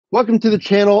Welcome to the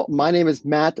channel. My name is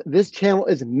Matt. This channel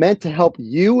is meant to help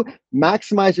you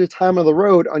maximize your time on the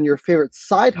road on your favorite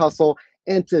side hustle.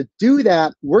 And to do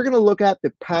that, we're going to look at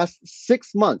the past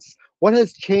 6 months. What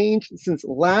has changed since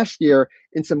last year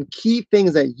and some key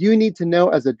things that you need to know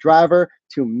as a driver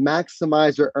to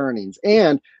maximize your earnings.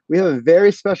 And we have a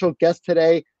very special guest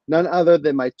today, none other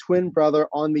than my twin brother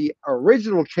on the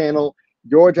original channel,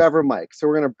 Your Driver Mike. So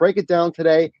we're going to break it down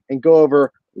today and go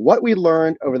over what we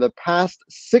learned over the past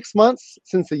 6 months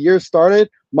since the year started.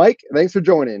 Mike, thanks for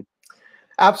joining.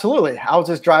 Absolutely. I was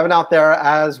just driving out there,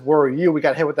 as were you. We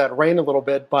got hit with that rain a little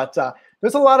bit, but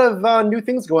there's a lot of new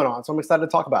things going on, so I'm excited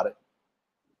to talk about it.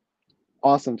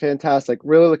 Awesome. Fantastic.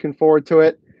 Really looking forward to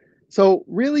it. So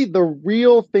really the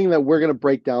real thing that we're going to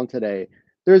break down today,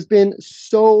 there's been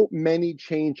so many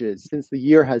changes since the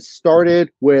year has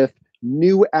started, with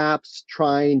new apps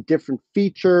trying different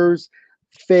features,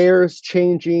 fares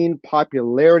changing,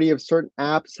 popularity of certain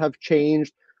apps have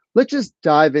changed. Let's just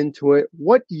dive into it.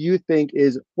 What do you think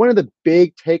is one of the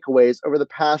big takeaways over the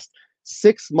past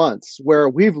 6 months, where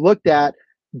we've looked at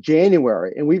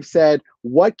January and we've said,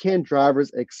 what can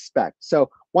drivers expect? So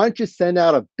why don't you send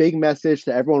out a big message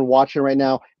to everyone watching right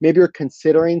now? Maybe you're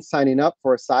considering signing up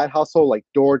for a side hustle like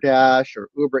DoorDash or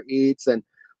Uber Eats, and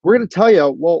we're going to tell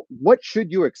you, well, what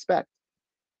should you expect?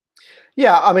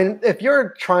 Yeah, I mean, if you're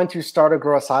trying to start or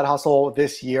grow a side hustle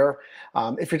this year,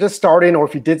 if you're just starting, or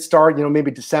if you did start, maybe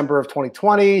December of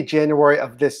 2020, January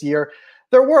of this year,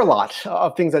 there were a lot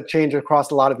of things that changed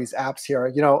across a lot of these apps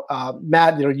here.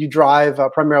 Matt, you drive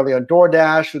primarily on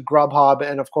DoorDash, Grubhub,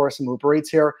 and of course some Uber Eats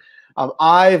here.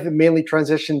 I've mainly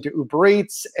transitioned to Uber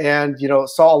Eats, and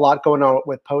saw a lot going on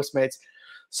with Postmates.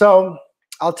 So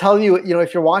I'll tell you,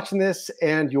 if you're watching this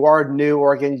and you are new,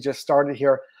 or again you just started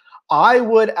here, I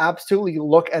would absolutely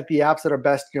look at the apps that are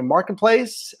best in your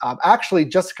marketplace. Actually,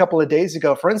 just a couple of days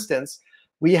ago, for instance,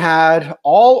 we had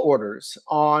all orders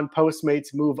on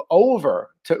Postmates move over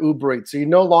to Uber Eats. So you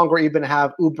no longer even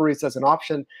have Uber Eats as an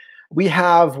option. We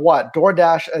have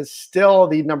DoorDash as still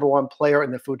the #1 player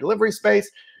in the food delivery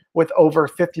space with over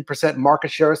 50%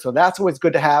 market share. So that's always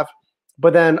good to have.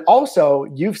 But then also,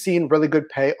 you've seen really good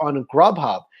pay on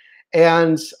Grubhub.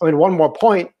 And I mean, one more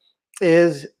point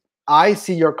is, I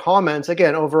see your comments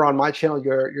again over on my channel,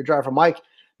 your driver Mike,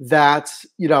 that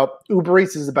Uber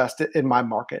Eats is the best in my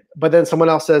market, but then someone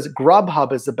else says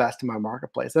Grubhub is the best in my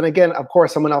marketplace. And again, of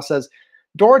course, someone else says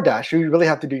DoorDash. You really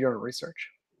have to do your own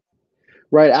research.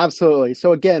 Right, absolutely.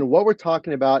 So again, what we're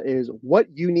talking about is what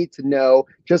you need to know,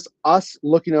 just us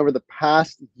looking over the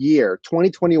past year,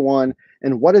 2021,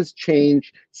 and what has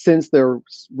changed since the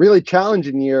really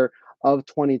challenging year of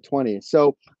 2020.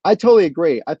 So I totally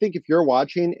agree. I think if you're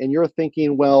watching and you're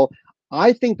thinking, well,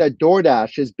 I think that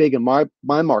DoorDash is big in my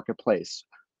marketplace,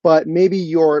 but maybe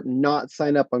you're not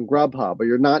signed up on Grubhub, or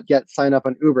you're not yet signed up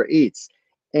on Uber Eats,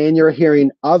 and you're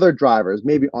hearing other drivers,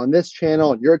 maybe on this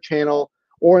channel, on your channel,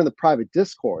 or in the private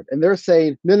Discord, and they're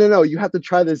saying, no, you have to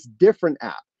try this different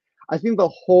app. I think the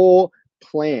whole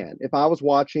plan, if I was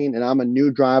watching and I'm a new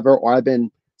driver or I've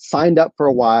been signed up for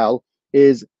a while,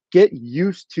 is get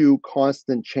used to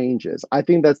constant changes. I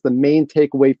think that's the main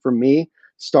takeaway for me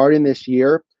starting this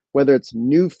year, whether it's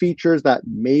new features that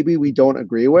maybe we don't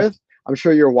agree with. I'm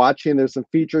sure you're watching, there's some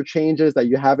feature changes that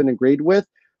you haven't agreed with.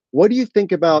 What do you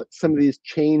think about some of these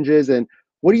changes, and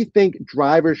what do you think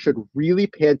drivers should really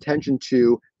pay attention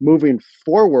to moving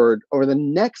forward over the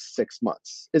next 6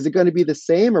 months? Is it going to be the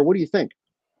same, or what do you think?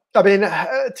 I mean,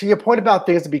 to your point about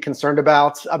things to be concerned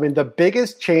about, I mean, the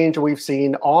biggest change we've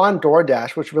seen on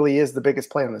DoorDash, which really is the biggest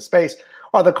play in the space,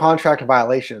 are the contract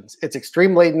violations. It's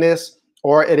extreme lateness,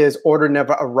 or it is order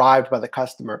never arrived by the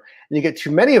customer. And you get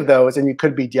too many of those and you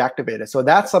could be deactivated. So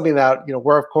that's something that,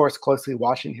 we're of course closely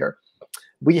watching here.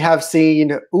 We have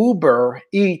seen Uber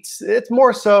Eats, it's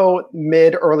more so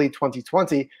early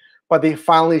 2020, but they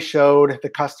finally showed the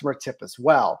customer tip as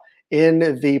well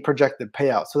in the projected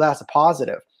payout. So that's a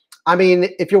positive. I mean,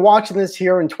 if you're watching this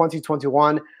here in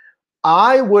 2021,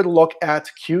 I would look at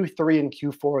Q3 and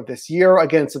Q4 of this year.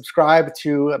 Again, subscribe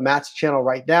to Matt's channel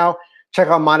right now. Check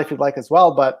out mine if you'd like as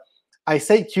well. But I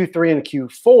say Q3 and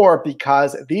Q4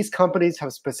 because these companies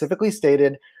have specifically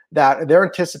stated that they're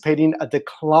anticipating a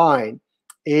decline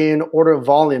in order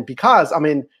volume, because, I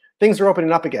mean, things are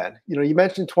opening up again. You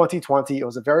mentioned 2020. It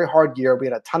was a very hard year. We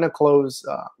had a ton of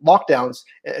lockdowns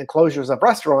and closures of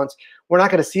restaurants. We're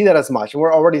not going to see that as much, and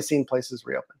we're already seeing places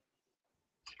reopen.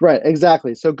 Right,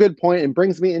 exactly. So good point, and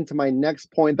brings me into my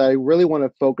next point that I really want to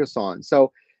focus on.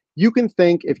 So you can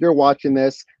think, if you're watching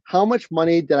this, how much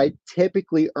money did I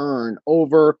typically earn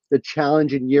over the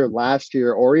challenging year last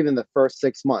year, or even the first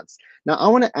 6 months? Now, I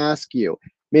want to ask you,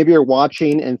 maybe you're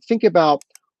watching, and think about,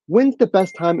 When's the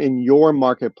best time in your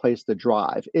marketplace to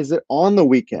drive? Is it on the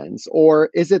weekends or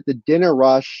is it the dinner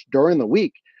rush during the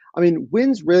week? I mean,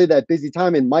 when's really that busy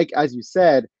time? And Mike, as you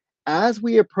said, as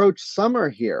we approach summer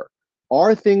here,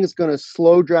 are things going to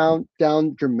slow down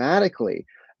dramatically?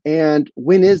 And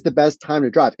when is the best time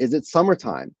to drive? Is it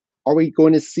summertime? Are we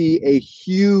going to see a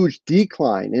huge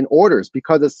decline in orders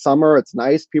because it's summer, it's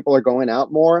nice, people are going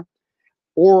out more?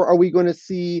 Or are we going to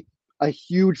see a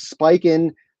huge spike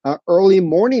in early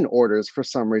morning orders for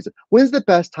some reason? When's the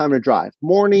best time to drive?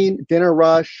 Morning, dinner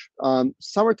rush,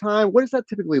 summertime? What does that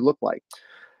typically look like?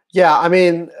 Yeah, I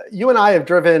mean, you and I have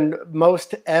driven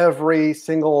most every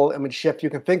single, I mean, shift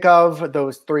you can think of,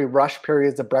 those three rush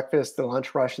periods, the breakfast, the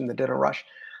lunch rush, and the dinner rush.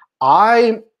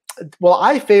 I, well,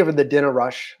 I favor the dinner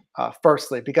rush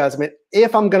firstly, because I mean,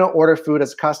 if I'm going to order food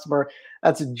as a customer,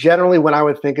 that's generally when I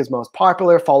would think is most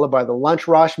popular, followed by the lunch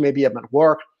rush. Maybe I'm at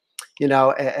work,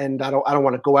 and I don't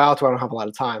want to go out or I don't have a lot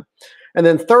of time. And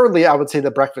then thirdly, I would say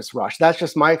the breakfast rush. That's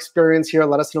just my experience here.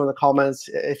 Let us know in the comments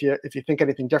if you think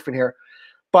anything different here.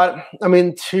 But I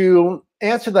mean, to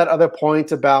answer that other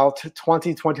point about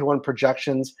 2021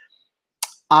 projections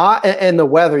and the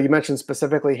weather you mentioned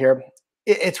specifically here,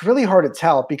 it's really hard to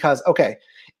tell because, okay,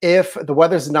 if the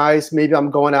weather's nice, maybe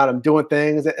I'm going out, I'm doing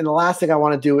things, and the last thing I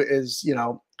want to do is,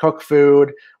 cook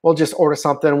food. We'll just order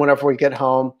something whenever we get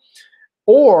home.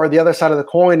 Or the other side of the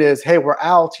coin is, hey, we're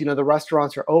out, the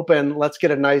restaurants are open. Let's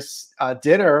get a nice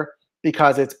dinner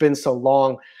because it's been so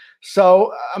long.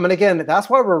 So, I mean, again, that's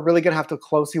why we're really going to have to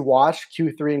closely watch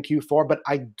Q3 and Q4. But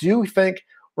I do think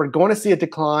we're going to see a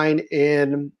decline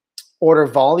in order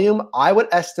volume. I would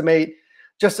estimate,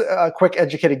 just a quick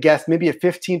educated guess, maybe a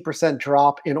 15%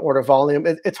 drop in order volume.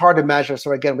 It's hard to measure.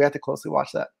 So, again, we have to closely watch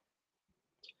that.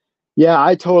 Yeah,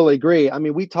 I totally agree. I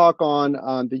mean, we talk on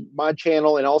my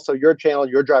channel and also your channel,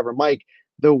 Your Driver Mike.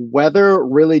 The weather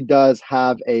really does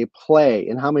have a play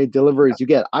in how many deliveries you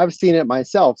get. I've seen it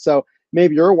myself. So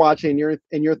maybe you're watching,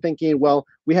 you're thinking, well,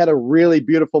 we had a really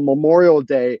beautiful Memorial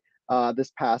Day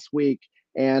this past week,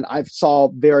 and I've saw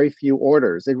very few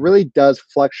orders. It really does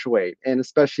fluctuate, and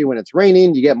especially when it's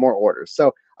raining, you get more orders.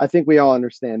 So I think we all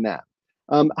understand that.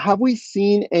 Have we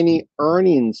seen any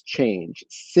earnings change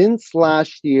since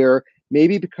last year,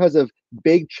 maybe because of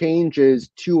big changes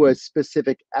to a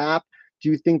specific app? Do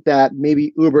you think that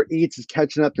maybe Uber Eats is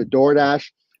catching up to DoorDash?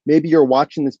 Maybe you're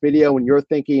watching this video and you're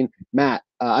thinking, Matt,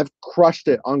 I've crushed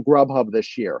it on Grubhub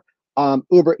this year.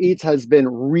 Uber Eats has been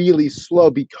really slow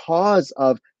because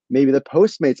of maybe the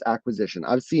Postmates acquisition.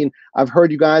 I've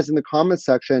heard you guys in the comment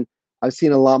section, I've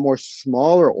seen a lot more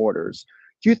smaller orders.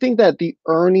 Do you think that the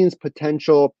earnings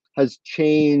potential has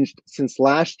changed since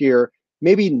last year,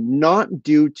 maybe not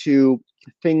due to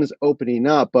things opening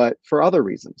up, but for other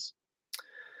reasons?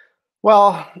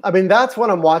 Well, I mean, that's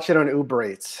what I'm watching on Uber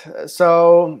Eats.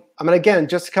 So, I mean, again,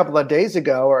 just a couple of days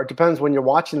ago, or it depends when you're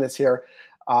watching this here,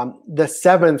 the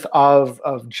 7th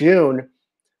of June,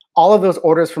 all of those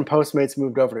orders from Postmates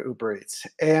moved over to Uber Eats.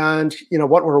 And,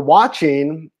 what we're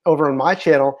watching over on my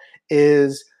channel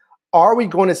is, are we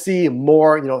going to see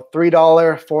more, $3,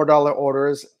 $4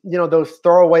 orders, those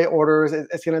throwaway orders?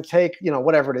 It's going to take,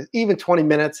 whatever it is, even 20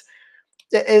 minutes.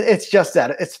 It's just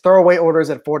that it's throwaway orders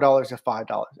at $4 or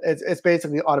 $5. It's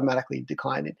basically automatically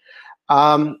declining.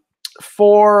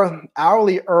 For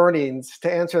hourly earnings, to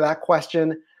answer that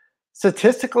question,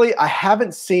 statistically, I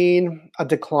haven't seen a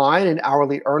decline in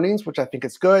hourly earnings, which I think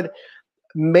is good.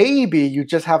 Maybe you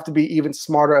just have to be even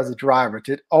smarter as a driver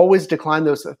to always decline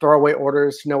those throwaway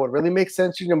orders, to know what really makes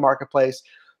sense in your marketplace,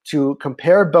 to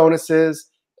compare bonuses,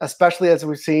 especially as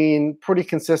we've seen pretty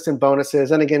consistent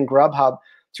bonuses. And again, Grubhub,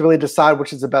 to really decide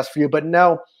which is the best for you. But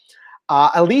no,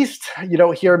 at least,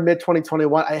 here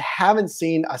mid-2021, I haven't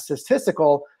seen a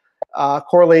statistical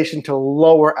correlation to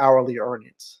lower hourly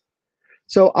earnings.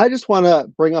 So I just want to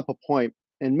bring up a point,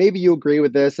 and maybe you agree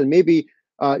with this, and maybe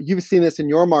you've seen this in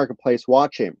your marketplace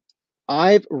watching.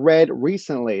 I've read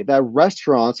recently that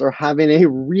restaurants are having a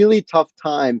really tough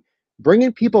time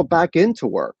bringing people back into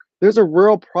work. There's a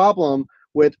real problem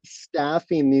with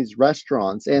staffing these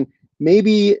restaurants, and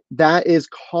maybe that is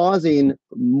causing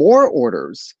more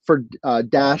orders for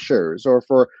Dashers or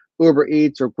for Uber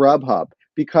Eats or Grubhub,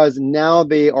 because now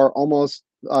they are almost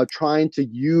trying to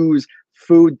use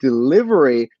food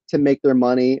delivery to make their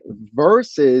money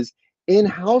versus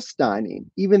in-house dining,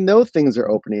 even though things are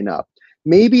opening up.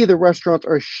 Maybe the restaurants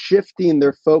are shifting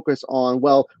their focus on,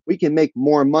 well, we can make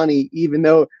more money, even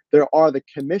though there are the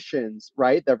commissions,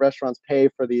 right, that restaurants pay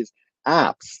for these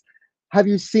apps. Have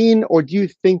you seen, or do you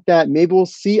think that maybe we'll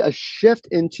see a shift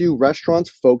into restaurants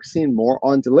focusing more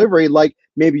on delivery? Like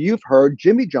maybe you've heard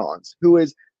Jimmy John's, who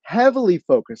is heavily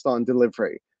focused on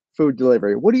delivery. food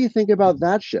delivery. What do you think about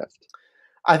that shift?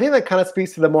 I think that kind of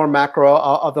speaks to the more macro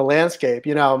of the landscape.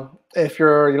 If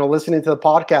you're, listening to the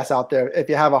podcast out there, if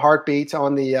you have a heartbeat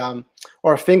on the,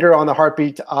 or a finger on the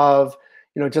heartbeat of,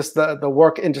 just the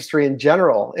work industry in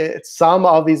general, it's some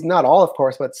of these, not all, of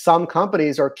course, but some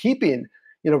companies are keeping,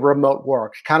 remote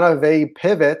work, kind of a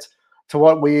pivot to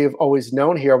what we've always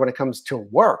known here when it comes to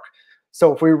work.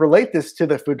 So if we relate this to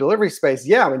the food delivery space,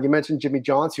 yeah, I mean, you mentioned Jimmy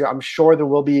John's here. I'm sure there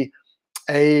will be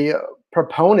a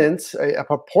a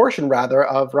proportion rather,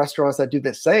 of restaurants that do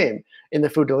the same in the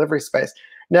food delivery space.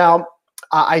 Now,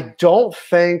 I don't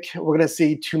think we're going to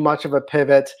see too much of a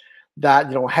pivot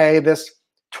that, hey, this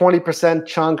 20%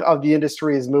 chunk of the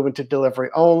industry is moving to delivery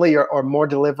only, or more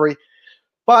delivery.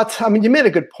 But I mean, you made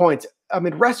a good point. I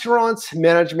mean, restaurants,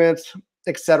 management,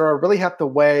 et cetera, really have to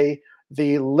weigh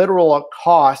the literal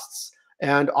costs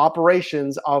and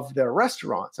operations of their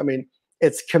restaurants. I mean,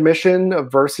 it's commission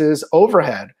versus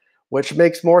overhead. Which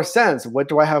makes more sense? What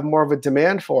do I have more of a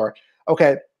demand for?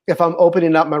 Okay, if I'm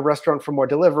opening up my restaurant for more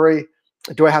delivery,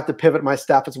 do I have to pivot my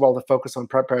staff as well to focus on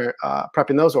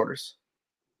prepping those orders?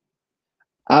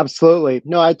 Absolutely.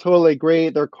 No, I totally agree.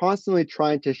 They're constantly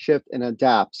trying to shift and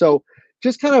adapt. So,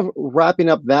 just kind of wrapping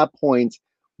up that point,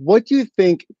 what do you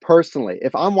think personally?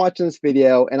 If I'm watching this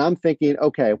video and I'm thinking,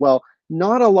 okay, well,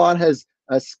 not a lot has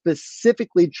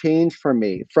specifically changed for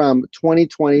me from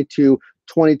 2020 to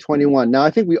 2021. Now,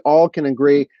 I think we all can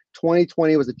agree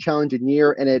 2020 was a challenging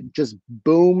year and it just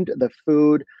boomed the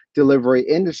food delivery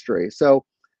industry. So,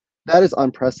 that is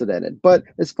unprecedented. But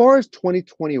as far as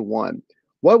 2021,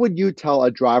 what would you tell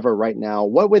a driver right now?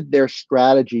 What would their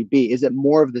strategy be? Is it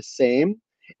more of the same?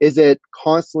 Is it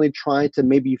constantly trying to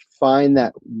maybe find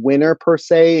that winner per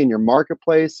se in your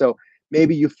marketplace? So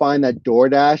maybe you find that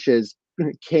DoorDash is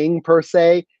king per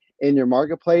se in your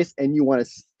marketplace and you want to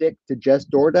stick to just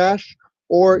DoorDash?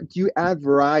 Or do you add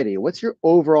variety? What's your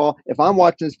overall? If I'm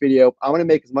watching this video, I want to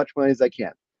make as much money as I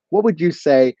can. What would you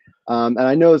say? And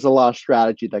I know there's a lot of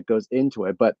strategy that goes into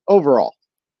it, but overall.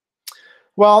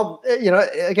 Well,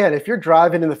 again, if you're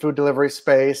driving in the food delivery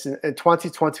space in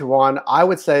 2021, I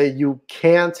would say you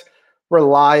can't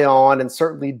rely on and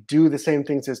certainly do the same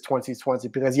things as 2020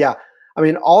 because, yeah, I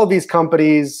mean, all of these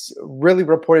companies really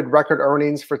reported record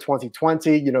earnings for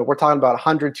 2020. We're talking about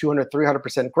 100, 200,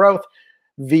 300% growth.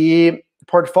 The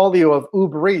portfolio of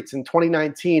Uber Eats in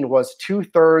 2019 was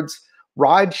 2/3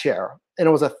 rideshare, and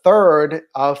it was 1/3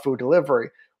 of food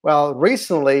delivery. Well,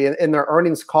 recently in their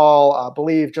earnings call, I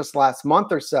believe just last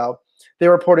month or so, they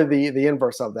reported the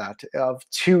inverse of that, of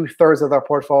 2/3 of their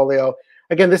portfolio.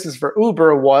 Again, this is for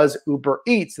Uber, was Uber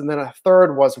Eats, and then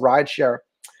 1/3 was rideshare.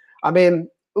 I mean,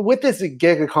 with this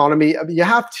gig economy, I mean, you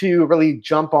have to really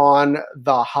jump on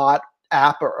the hot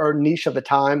app or niche of the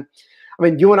time. I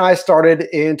mean, you and I started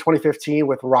in 2015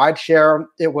 with rideshare.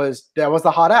 That was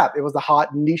the hot app. It was the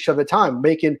hot niche of the time,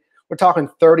 we're talking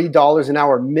 $30 an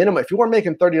hour minimum. If you weren't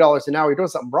making $30 an hour, you're doing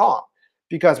something wrong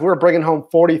because we were bringing home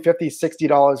 $40, $50,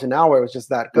 $60 an hour. It was just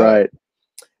that good. Right.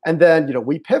 And then,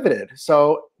 we pivoted.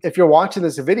 So if you're watching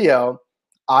this video,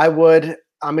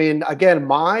 again,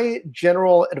 my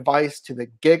general advice to the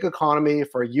gig economy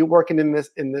for you working in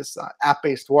this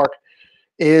app-based work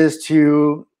is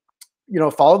to,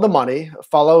 follow the money,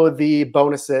 follow the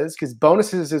bonuses, because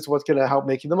bonuses is what's going to help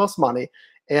make you the most money,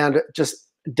 and just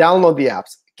download the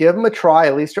apps. Give them a try.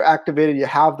 At least you're activated. You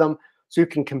have them so you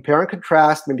can compare and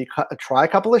contrast, maybe try a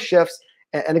couple of shifts,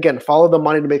 and again, follow the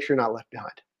money to make sure you're not left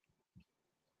behind.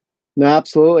 No,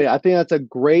 absolutely. I think that's a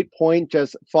great point,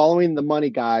 just following the money,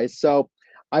 guys. So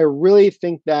I really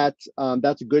think that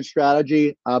that's a good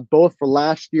strategy, both for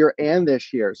last year and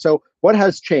this year. So what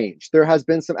has changed? There has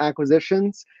been some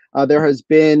acquisitions. There has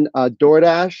been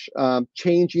DoorDash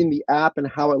changing the app and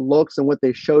how it looks and what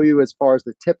they show you as far as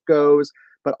the tip goes,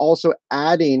 but also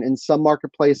adding in some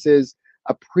marketplaces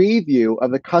a preview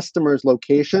of the customer's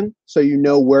location so you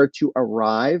know where to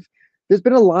arrive. There's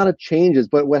been a lot of changes,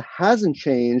 but what hasn't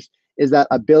changed is that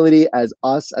ability as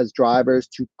us as drivers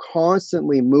to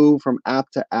constantly move from app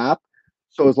to app.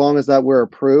 So as long as that we're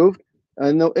approved,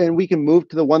 and we can move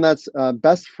to the one that's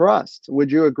best for us.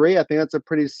 Would you agree? I think that's a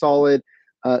pretty solid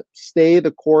stay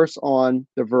the course on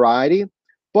the variety,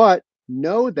 but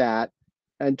know that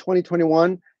in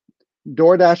 2021,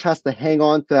 DoorDash has to hang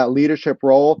on to that leadership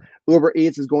role. Uber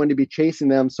Eats is going to be chasing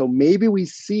them. So maybe we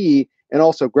see, and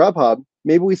also Grubhub,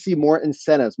 maybe we see more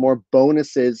incentives, more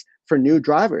bonuses for new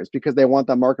drivers because they want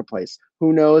that marketplace.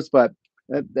 Who knows? But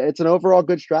it's an overall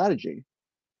good strategy.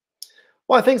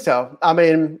 Well, I think so. I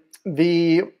mean,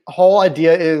 the whole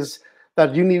idea is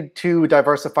that you need to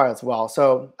diversify as well.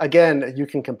 So again, you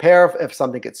can compare if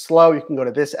something gets slow, you can go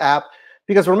to this app.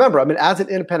 Because remember, I mean, as an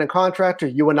independent contractor,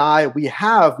 you and I, we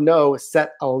have no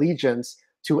set allegiance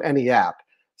to any app.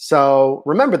 So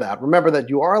remember that. Remember that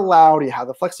you are allowed, you have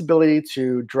the flexibility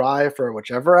to drive for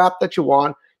whichever app that you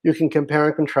want. You can compare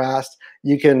and contrast.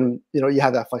 You can, you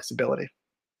have that flexibility.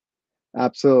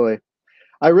 Absolutely.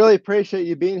 I really appreciate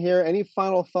you being here. Any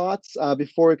final thoughts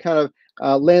before we kind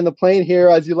of land the plane here,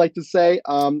 as you like to say?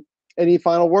 Any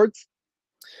final words?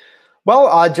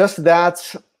 Well, just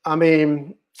that. I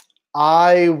mean,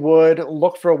 I would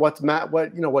look for what's Matt,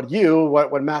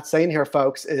 what Matt's saying here,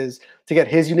 folks, is to get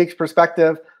his unique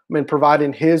perspective. I mean,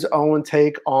 providing his own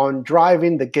take on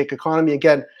driving the gig economy.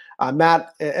 Again,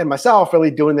 Matt and myself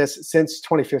really doing this since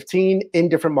 2015 in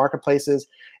different marketplaces,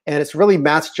 and it's really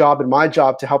Matt's job and my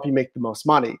job to help you make the most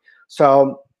money.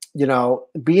 So,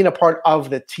 being a part of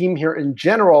the team here in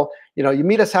general, you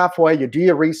meet us halfway, you do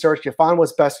your research, you find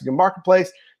what's best in your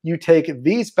marketplace. You take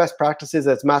these best practices,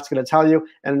 as Matt's going to tell you,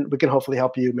 and we can hopefully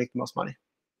help you make the most money.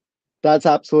 That's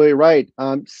absolutely right.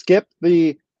 Skip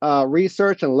the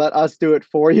research and let us do it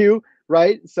for you,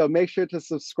 right? So make sure to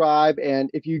subscribe.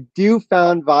 And if you do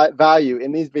found value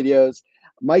in these videos,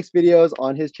 Mike's videos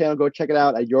on his channel, go check it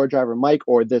out at Your Driver Mike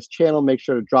or this channel. Make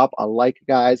sure to drop a like,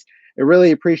 guys. I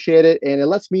really appreciate it. And it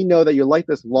lets me know that you like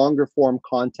this longer form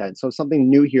content. So something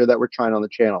new here that we're trying on the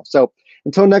channel. So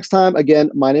until next time, again,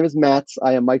 my name is Matt.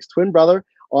 I am Mike's twin brother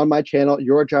on my channel,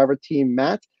 Your Driver Team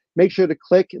Matt. Make sure to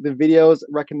click the videos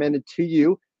recommended to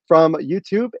you from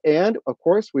YouTube. And of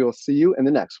course, we will see you in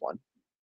the next one.